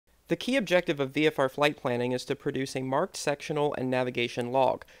The key objective of VFR flight planning is to produce a marked sectional and navigation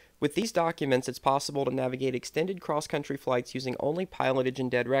log. With these documents, it's possible to navigate extended cross-country flights using only pilotage and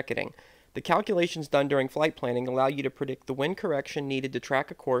dead reckoning. The calculations done during flight planning allow you to predict the wind correction needed to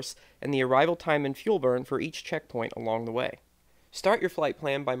track a course and the arrival time and fuel burn for each checkpoint along the way. Start your flight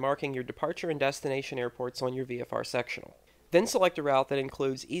plan by marking your departure and destination airports on your VFR sectional. Then select a route that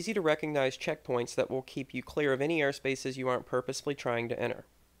includes easy-to-recognize checkpoints that will keep you clear of any airspaces you aren't purposefully trying to enter.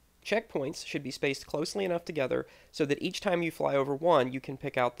 Checkpoints should be spaced closely enough together so that each time you fly over one, you can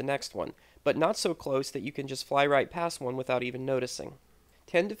pick out the next one, but not so close that you can just fly right past one without even noticing.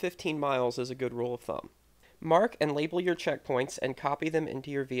 10 to 15 miles is a good rule of thumb. Mark and label your checkpoints and copy them into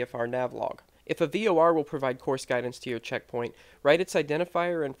your VFR navlog. If a VOR will provide course guidance to your checkpoint, write its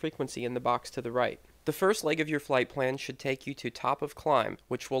identifier and frequency in the box to the right. The first leg of your flight plan should take you to top of climb,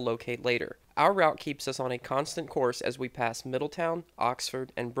 which we'll locate later. Our route keeps us on a constant course as we pass Middletown,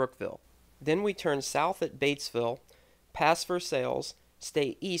 Oxford, and Brookville. Then we turn south at Batesville, pass Versailles,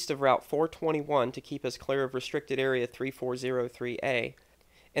 stay east of Route 421 to keep us clear of restricted area 3403A,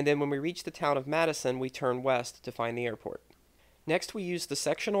 and then when we reach the town of Madison, we turn west to find the airport. Next, we use the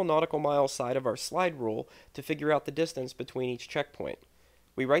sectional nautical miles side of our slide rule to figure out the distance between each checkpoint.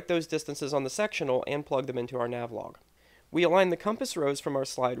 We write those distances on the sectional and plug them into our navlog. We align the compass rose from our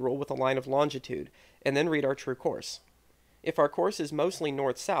slide rule with a line of longitude, and then read our true course. If our course is mostly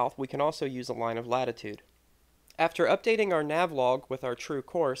north-south, we can also use a line of latitude. After updating our navlog with our true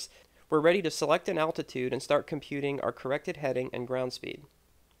course, we're ready to select an altitude and start computing our corrected heading and ground speed.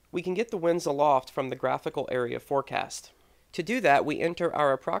 We can get the winds aloft from the graphical area forecast. To do that, we enter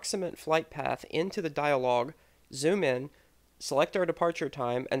our approximate flight path into the dialog, zoom in, select our departure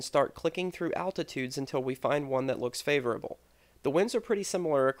time, and start clicking through altitudes until we find one that looks favorable. The winds are pretty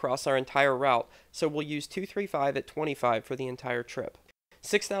similar across our entire route, so we'll use 235 at 25 for the entire trip.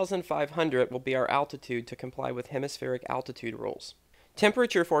 6,500 will be our altitude to comply with hemispheric altitude rules.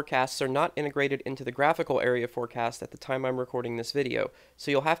 Temperature forecasts are not integrated into the graphical area forecast at the time I'm recording this video,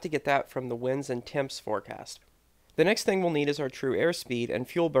 so you'll have to get that from the winds and temps forecast. The next thing we'll need is our true airspeed and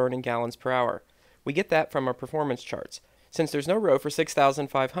fuel burn in gallons per hour. We get that from our performance charts. Since there's no row for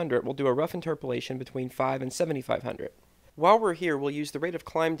 6,500, we'll do a rough interpolation between 5 and 7,500. While we're here, we'll use the rate of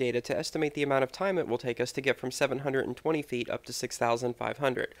climb data to estimate the amount of time it will take us to get from 720 feet up to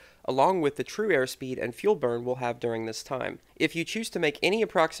 6,500, along with the true airspeed and fuel burn we'll have during this time. If you choose to make any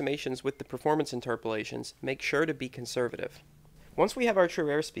approximations with the performance interpolations, make sure to be conservative. Once we have our true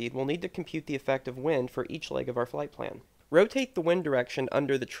airspeed, we'll need to compute the effect of wind for each leg of our flight plan. Rotate the wind direction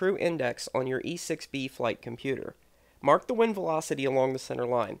under the true index on your E6B flight computer. Mark the wind velocity along the center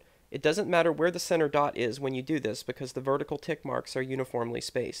line. It doesn't matter where the center dot is when you do this because the vertical tick marks are uniformly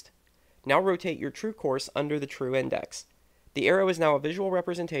spaced. Now rotate your true course under the true index. The arrow is now a visual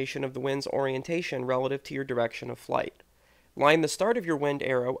representation of the wind's orientation relative to your direction of flight. Line the start of your wind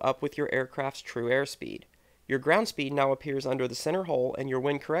arrow up with your aircraft's true airspeed. Your ground speed now appears under the center hole and your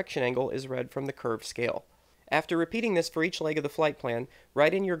wind correction angle is read from the curved scale. After repeating this for each leg of the flight plan,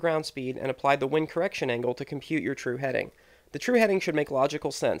 write in your ground speed and apply the wind correction angle to compute your true heading. The true heading should make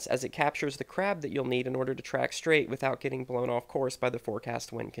logical sense as it captures the crab that you'll need in order to track straight without getting blown off course by the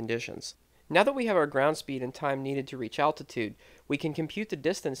forecast wind conditions. Now that we have our ground speed and time needed to reach altitude, we can compute the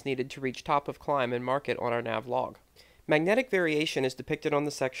distance needed to reach top of climb and mark it on our nav log. Magnetic variation is depicted on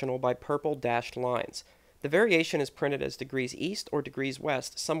the sectional by purple dashed lines. The variation is printed as degrees east or degrees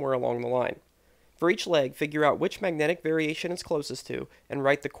west somewhere along the line. For each leg, figure out which magnetic variation it's closest to and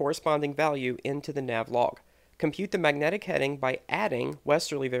write the corresponding value into the nav log. Compute the magnetic heading by adding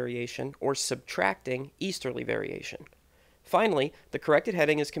westerly variation or subtracting easterly variation. Finally, the corrected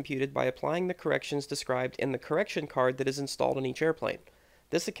heading is computed by applying the corrections described in the correction card that is installed in each airplane.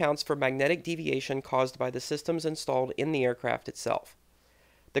 This accounts for magnetic deviation caused by the systems installed in the aircraft itself.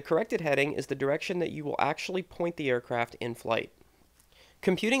 The corrected heading is the direction that you will actually point the aircraft in flight.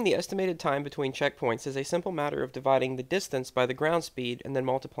 Computing the estimated time between checkpoints is a simple matter of dividing the distance by the ground speed and then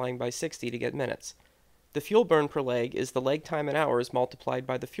multiplying by 60 to get minutes. The fuel burn per leg is the leg time in hours multiplied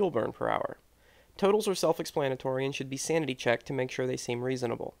by the fuel burn per hour. Totals are self-explanatory and should be sanity checked to make sure they seem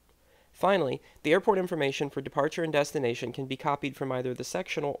reasonable. Finally, the airport information for departure and destination can be copied from either the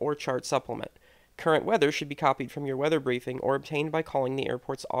sectional or chart supplement. Current weather should be copied from your weather briefing or obtained by calling the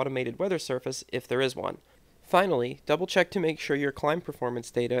airport's automated weather service if there is one. Finally, double-check to make sure your climb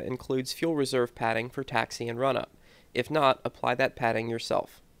performance data includes fuel reserve padding for taxi and run-up. If not, apply that padding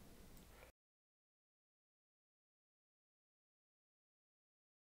yourself.